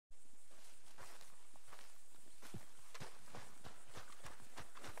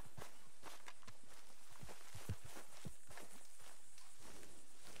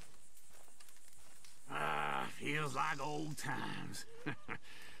Feels like old times.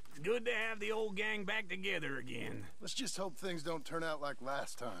 It's good to have the old gang back together again. Let's just hope things don't turn out like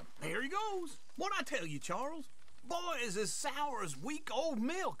last time. Here he goes. What'd I tell you, Charles? Boy is as sour as week old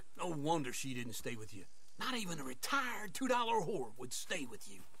milk. No wonder she didn't stay with you. Not even a retired $2 whore would stay with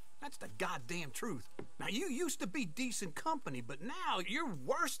you. That's the goddamn truth. Now, you used to be decent company, but now you're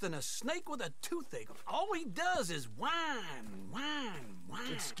worse than a snake with a toothache. All he does is whine, whine,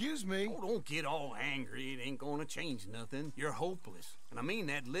 whine. Excuse me? Oh, don't get all angry. It ain't gonna change nothing. You're hopeless. And I mean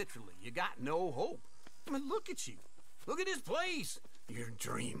that literally. You got no hope. I mean, look at you. Look at this place. Your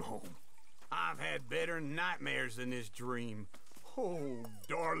dream home. I've had better nightmares than this dream. Oh,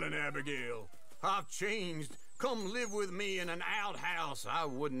 darling Abigail, I've changed. Come live with me in an outhouse I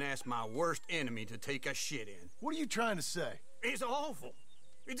wouldn't ask my worst enemy to take a shit in. What are you trying to say? It's awful.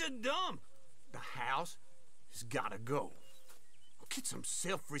 It's a dump. The house has gotta go. Get some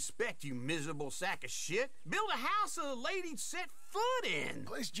self-respect, you miserable sack of shit. Build a house a lady'd set foot in. The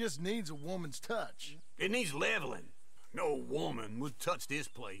place just needs a woman's touch. It needs leveling. No woman would touch this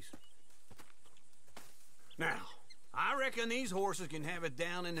place. Now, I reckon these horses can have it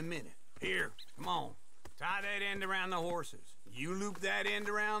down in a minute. Here, come on. Tie that end around the horses. You loop that end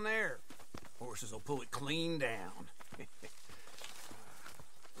around there. Horses will pull it clean down.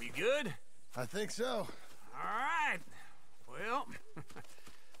 We good? I think so. All right. Well,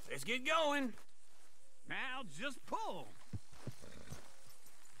 let's get going. Now just pull.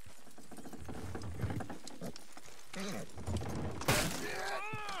 That's it!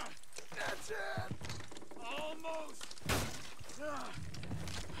 That's it! Almost. Got it!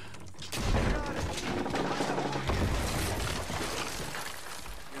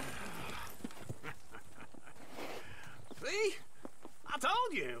 See? I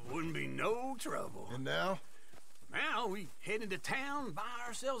told you it wouldn't be no trouble. And now? Now we head into town, buy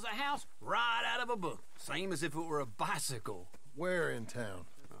ourselves a house right out of a book. Same as if it were a bicycle. Where in town?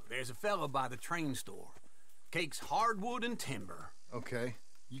 There's a fellow by the train store. Cakes hardwood and timber. Okay.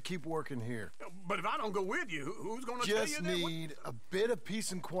 You keep working here. But if I don't go with you, who's gonna tell you Just that? need a bit of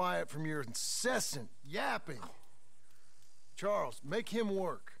peace and quiet from your incessant yapping. Charles, make him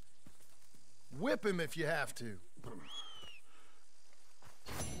work. Whip him if you have to.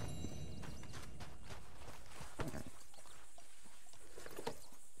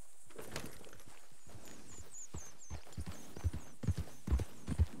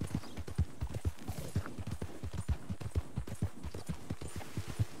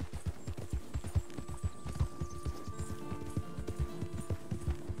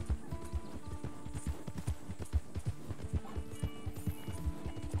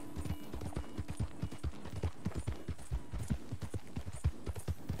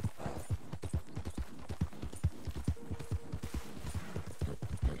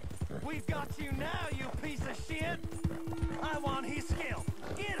 We've got you now, you piece of shit! I want his scalp.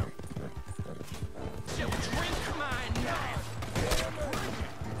 Get him! So drink my knife!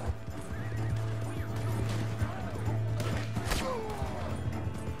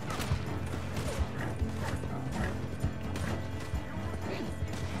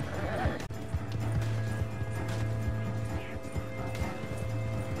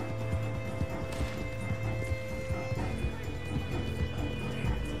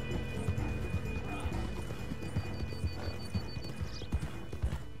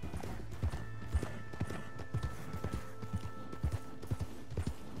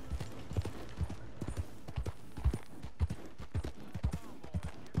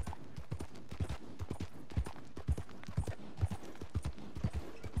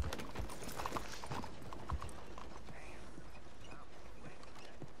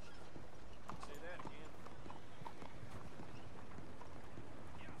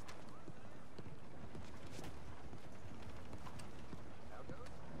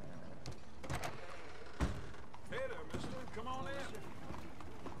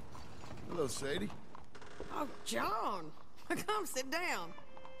 Hello, Sadie. Oh, John. Come sit down.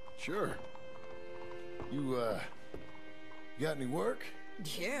 Sure. You got any work?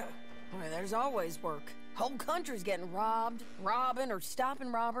 Yeah. Well, there's always work. Whole country's getting robbed, robbing, or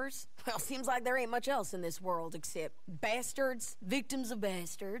stopping robbers. Well, seems like there ain't much else in this world except bastards, victims of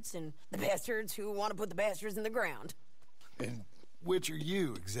bastards, and the bastards who want to put the bastards in the ground. And which are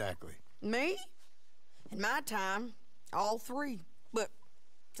you, exactly? Me? In my time, all three. But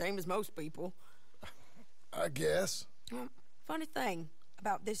same as most people. I guess. Funny thing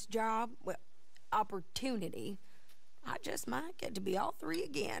about this job, well, opportunity, I just might get to be all three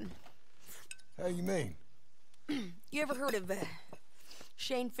again. How you mean? You ever heard of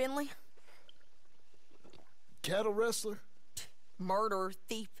Shane Finley? Cattle wrestler? Murderer,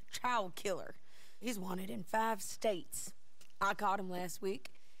 thief, child killer. He's wanted in 5 states. I caught him last week.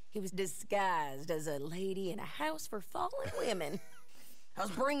 He was disguised as a lady in a house for fallen women. I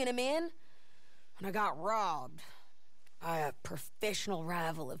was bringing him in, and I got robbed by a professional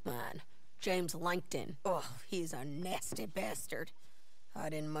rival of mine, James Langton. Oh, he's a nasty bastard. I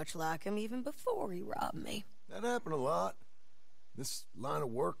didn't much like him even before he robbed me. That happened a lot. This line of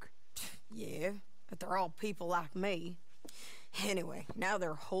work. Yeah, but they're all people like me. Anyway, now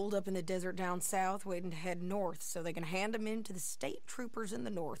they're holed up in the desert down south, waiting to head north so they can hand them in to the state troopers in the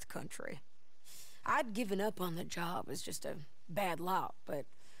north country. I'd given up on the job as just a bad lot, but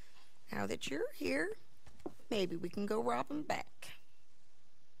now that you're here, maybe we can go rob them back.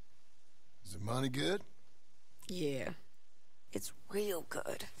 Is the money good? Yeah, it's real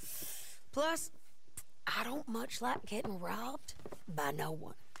good. Plus, I don't much like getting robbed by no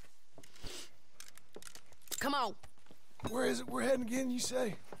one. Come on. Where is it we're heading again, you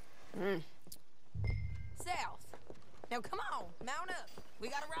say? South. Now come on, mount up. We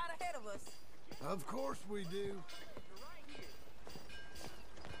got a ride ahead of us. Of course we do.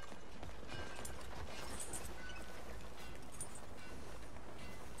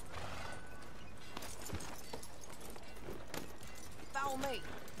 Follow me.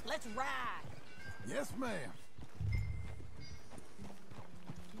 Let's ride. Yes, ma'am.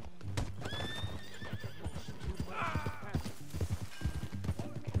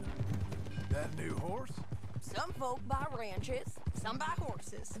 That new horse? Some folk buy ranches, some buy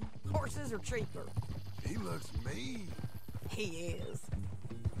horses. Horses are cheaper. He looks mean. He is.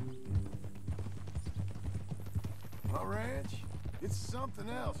 My ranch? It's something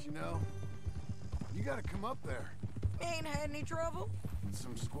else, you know. You gotta come up there. Ain't had any trouble?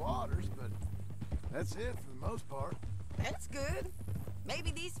 Some squatters, but that's it for the most part. That's good.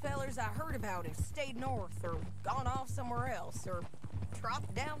 Maybe these fellers I heard about have stayed north or gone off somewhere else or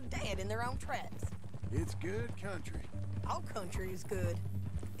dropped down dead in their own tracks. It's good country. All country is good.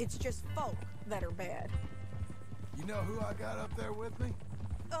 It's just folk that are bad. You know who I got up there with me?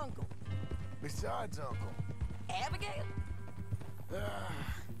 Uncle. Besides Uncle. Abigail?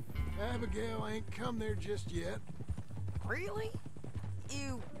 Abigail ain't come there just yet. Really?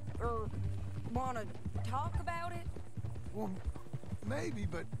 You, wanna talk about it? Well, maybe,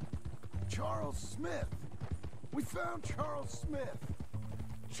 but Charles Smith. We found Charles Smith.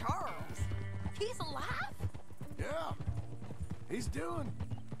 Charles? He's alive? Yeah. He's doing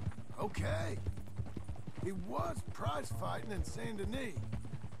okay. He was prize fighting in Saint Denis.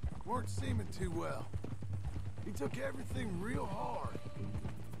 Weren't seeming too well. He took everything real hard.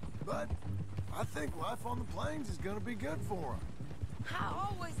 But I think life on the plains is gonna be good for him. I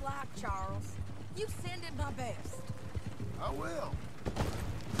always liked Charles. You send him my best. I will.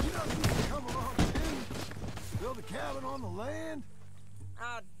 You know you can come along too. Build a cabin on the land.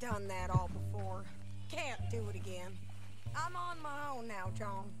 I've done that all before. Can't do it again. I'm on my own now,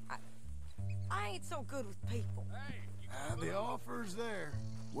 John. I ain't so good with people. The offer's there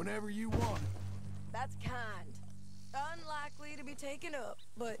whenever you want it. That's kind. Unlikely to be taken up,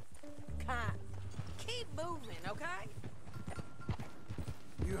 but kind. Keep moving, okay?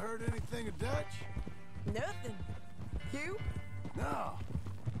 You heard anything of Dutch? Nothing. You? No.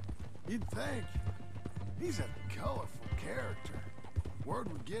 You'd think. He's a colorful character.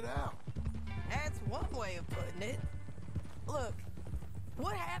 Word would get out. That's one way of putting it. Look,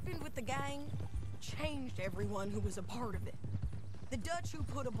 what happened with the gang changed everyone who was a part of it. The Dutch who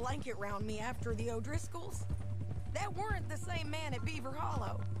put a blanket round me after the O'Driscolls, that weren't the same man at Beaver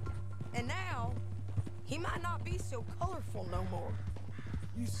Hollow. And now, he might not be so colorful no more.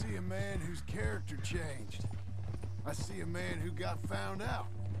 You see a man whose character changed. I see a man who got found out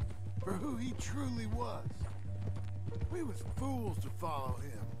for who he truly was. We was fools to follow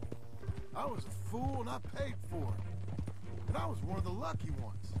him. I was a fool and I paid for it. And I was one of the lucky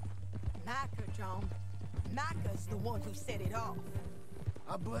ones. Micah, John. Micah's the one who set it off.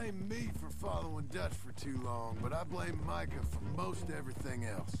 I blame me for following Dutch for too long, but I blame Micah for most everything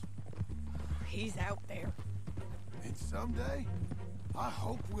else. He's out there. And someday, I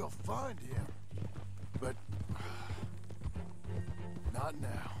hope we'll find him. But not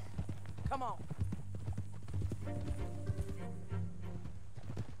now. Come on.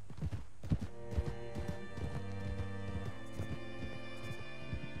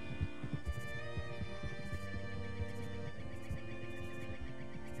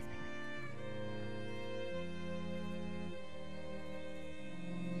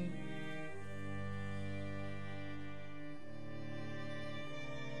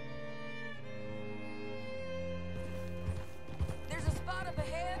 There's a spot up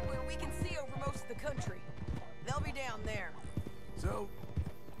ahead where we can see over most of the country. They'll be down there. So,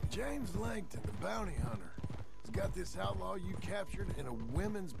 James Langton, the bounty hunter, has got this outlaw you captured in a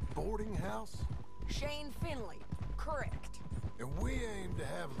women's boarding house? Shane Finley, correct. And we aim to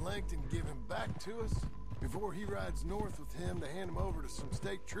have Langton give him back to us before he rides north with him to hand him over to some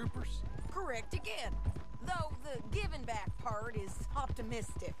state troopers? Correct again. Though the giving back part is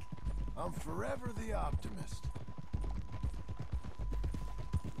optimistic. I'm forever the optimist.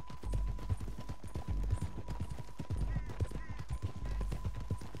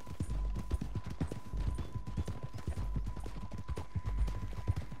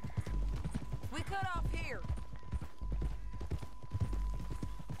 We cut off here.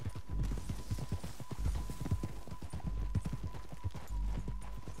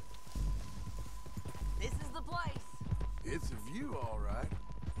 This is the place. It's a view, all right.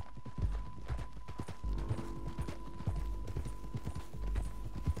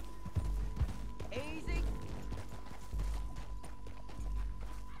 Easy.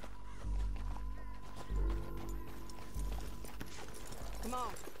 Come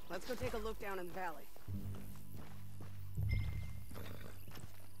on, let's go take a look down in the valley.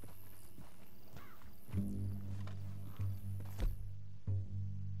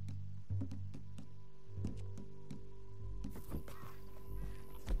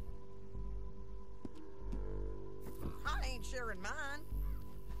 I ain't sharing mine.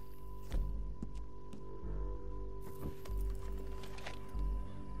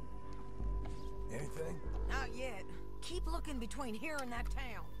 Anything? Not yet. Keep looking between here and that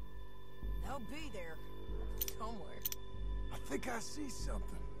town. They'll be there. Somewhere. I think I see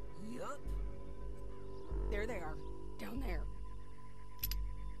something. Yup. There they are. Down there.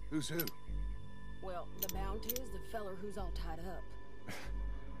 Who's who? Well, the Bounty is the feller who's all tied up.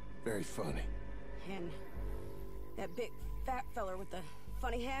 Very funny. And that big fat feller with the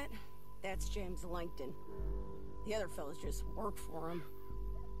funny hat, that's James Langton. The other fellas just work for him.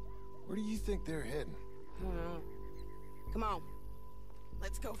 Where do you think they're heading? Come on.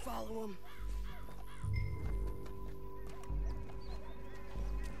 Let's go follow him.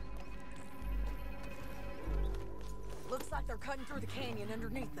 Looks like they're cutting through the canyon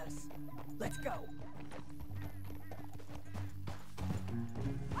underneath us. Let's go.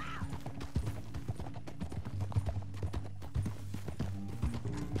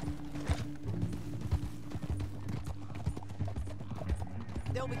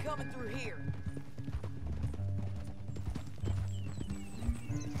 They'll be coming through here.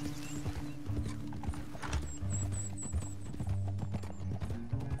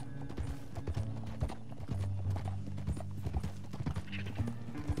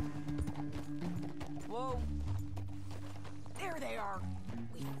 Whoa. There they are.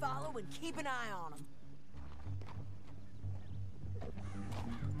 We follow and keep an eye on them.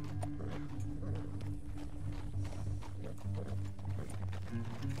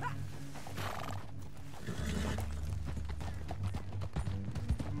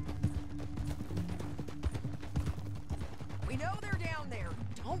 We know they're down there.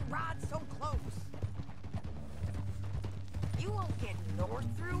 Don't ride so close. You won't get north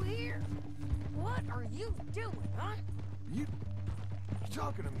through here. What are you doing, huh? You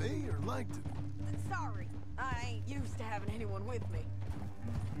talking to me or Langton? Sorry, I ain't used to having anyone with me.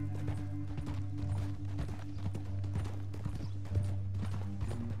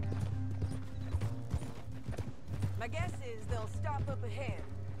 My guess is they'll stop up ahead.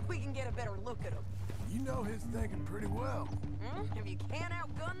 We can get a better look at them. You know his thinking pretty well. If you can't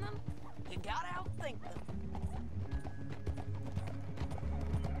outgun them, you gotta outthink them.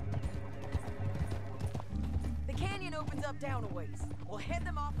 The canyon opens up down a ways. We'll head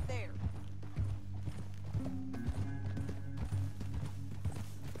them off there.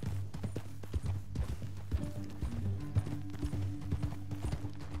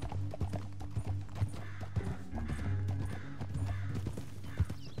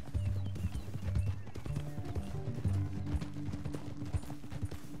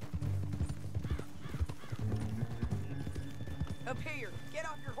 Up here, get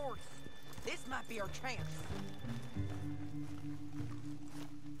off your horse. This might be our chance.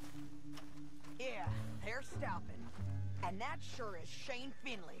 Yeah, they're stopping. And that sure is Shane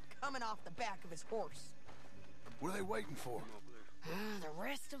Finley coming off the back of his horse. What are they waiting for? The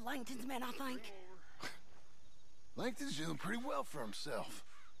rest of Langton's men, I think. Langton's doing pretty well for himself.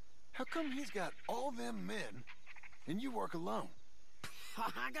 How come he's got all them men and you work alone?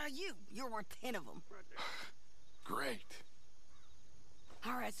 I got you. You're worth 10 of them. Great.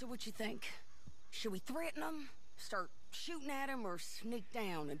 All right, so what you think? Should we threaten them, start shooting at them, or sneak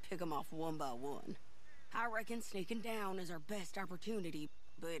down and pick them off one by one? I reckon sneaking down is our best opportunity,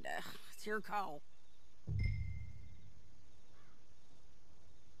 but it's your call.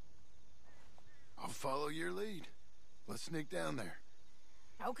 I'll follow your lead. Let's sneak down there.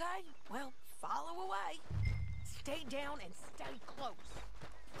 Okay, well, follow away. Stay down and stay close.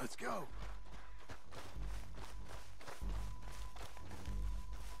 Let's go.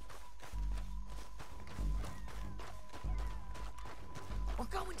 We're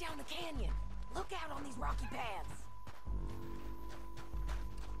going down the canyon. Look out on these rocky paths.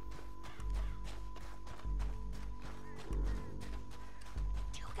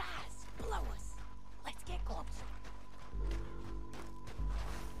 Two guys, below us. Let's get closer.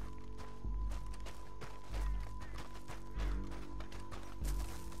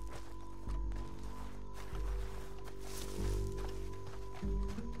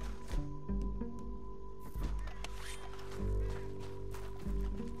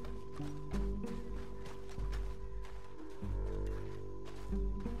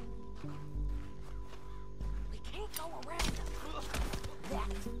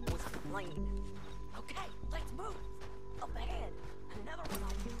 Okay, let's move. Up ahead, another one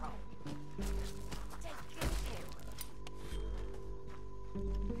on patrol. Take good care.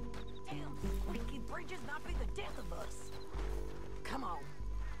 Damn, leaky bridges not be the death of us. Come on.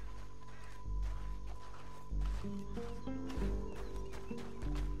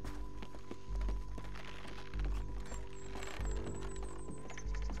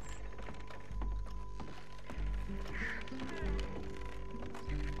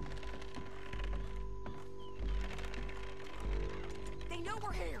 They know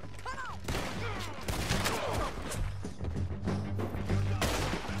we're here. Come on!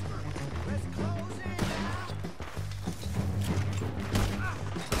 Let's close in now.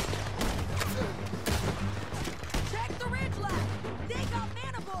 Check the ridgeline. They got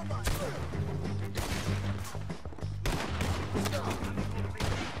men above us.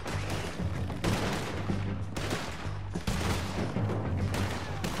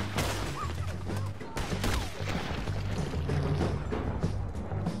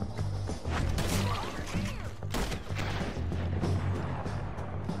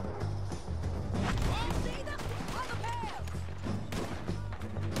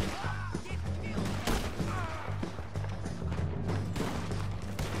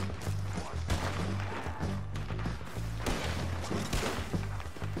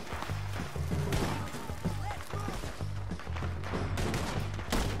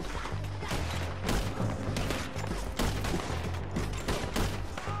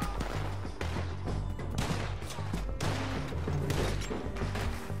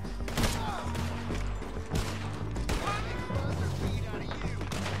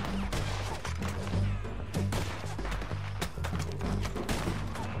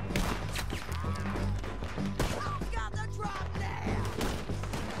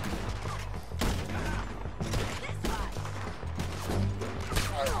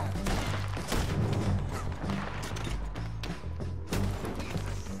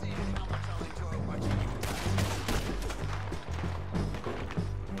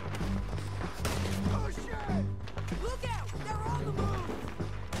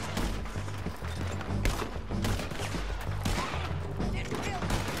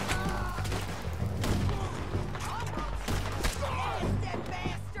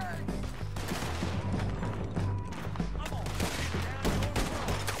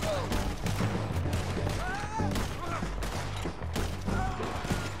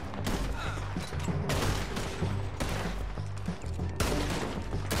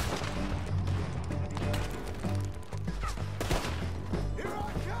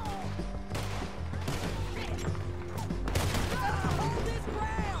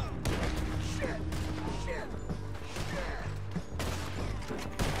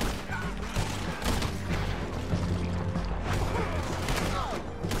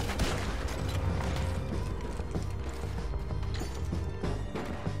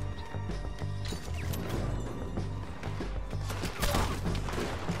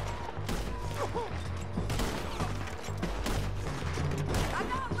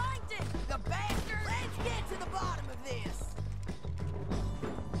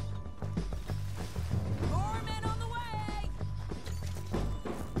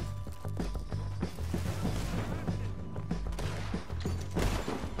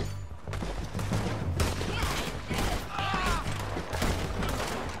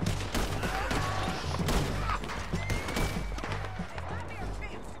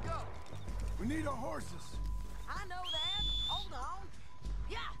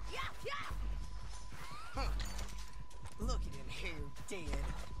 dead.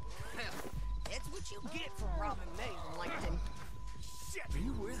 Hell, that's what you get for robbing me, Langton. Shit! Are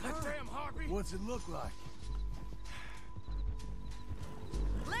you with her? Damn harpy! What's it look like?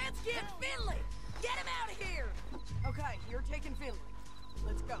 Let's get Finley! Get him out of here! Okay, you're taking Finley.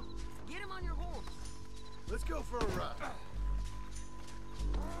 Let's go. Get him on your horse. Let's go for a ride.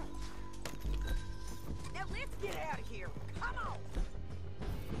 Now let's get out of here. Come on!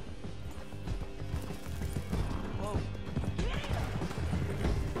 Whoa. Get him!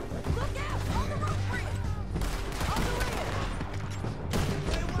 Look out! On the rope bridge! On the ledge!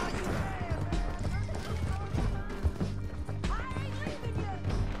 Hey, while you there, man! I ain't leaving you!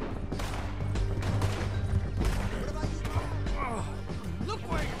 What about you? Look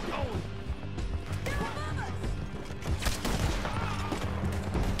where you're going! They're above us!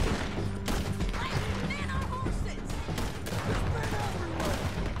 Landing men on horses! There's men everywhere.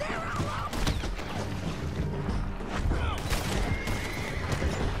 They're all over!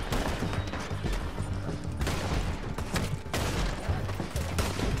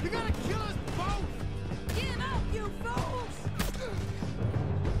 You're gonna kill us both! Give up, you fools!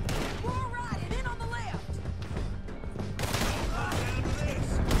 More riding in on the left!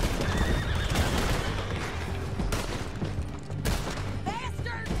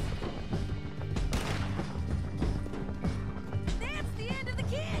 Bastards! That's the end of the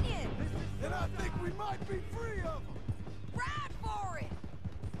canyon! And I think we might be free of them. Ride for it!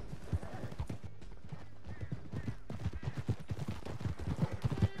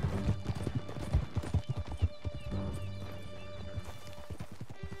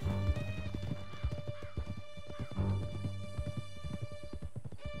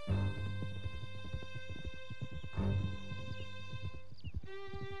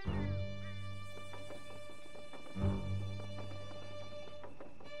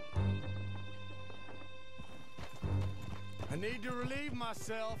 I need to relieve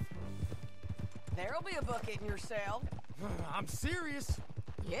myself. There'll be a bucket in your cell. I'm serious.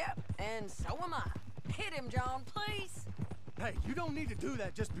 Yep, and so am I. Hit him, John, please. Hey, you don't need to do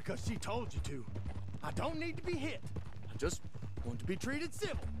that just because she told you to. I don't need to be hit. I just want to be treated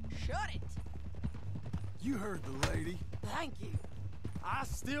civil. Shut it. You heard the lady. Thank you. I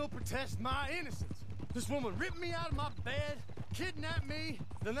still protest my innocence. This woman ripped me out of my bed, kidnapped me,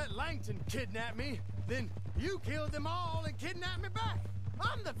 then let Langton kidnap me, then you killed them all and kidnapped me back.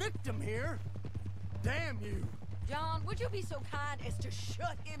 I'm the victim here. Damn you. John, would you be so kind as to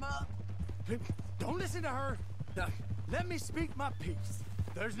shut him up? Don't listen to her. Now, let me speak my piece.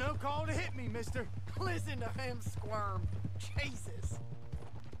 There's no call to hit me, mister. Listen to him squirm. Jesus.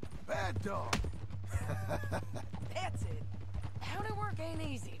 Bad dog. That's it. Howdy work ain't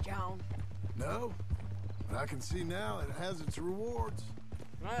easy, John. No, but I can see now it has its rewards.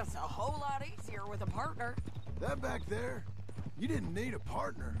 That's a whole lot easier with a partner. That back there, you didn't need a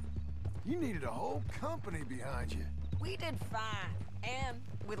partner. You needed a whole company behind you. We did fine. And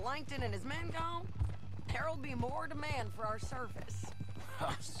with Langton and his men gone, there'll be more demand for our service.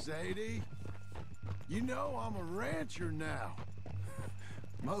 Oh, Sadie, you know I'm a rancher now.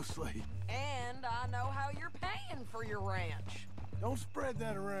 Mostly. And I know how you're paying for your ranch. Don't spread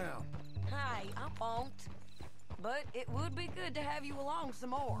that around. Hey, I won't. But it would be good to have you along some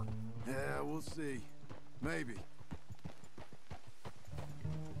more. Yeah, we'll see. Maybe.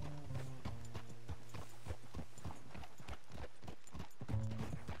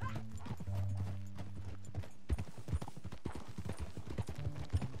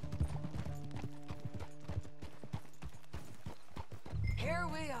 Here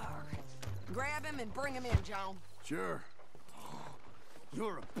we are. Grab him and bring him in, John. Sure.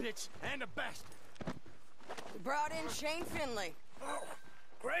 You're a bitch and a bastard. We brought in Shane Finley. Oh,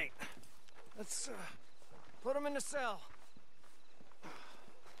 great. Let's put him in the cell.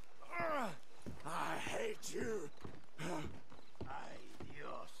 I hate you. Ay,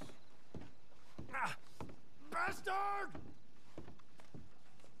 Dios. Bastard!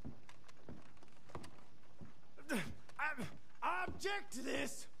 I object to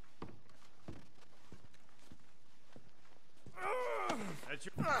this. That's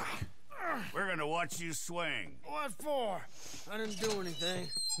your... We're gonna watch you swing. What for? I didn't do anything.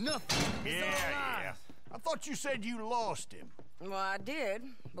 Nothing. It's all lies. I thought you said you lost him. Well, I did,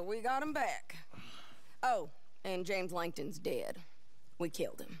 but we got him back. Oh, and James Langton's dead. We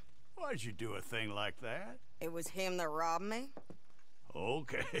killed him. Why'd you do a thing like that? It was him that robbed me.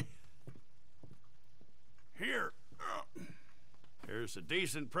 Okay. Here. Here's a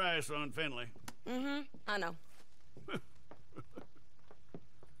decent price on Finley. Mm-hmm, I know.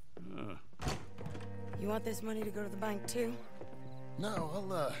 You want this money to go to the bank, too? No,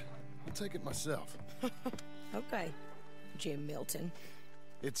 I'll take it myself. Okay, Jim Milton.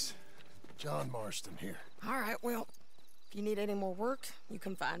 It's John Marston here. All right, well, if you need any more work, you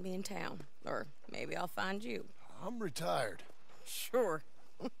can find me in town. Or maybe I'll find you. I'm retired. Sure.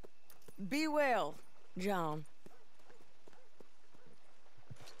 Be well, John.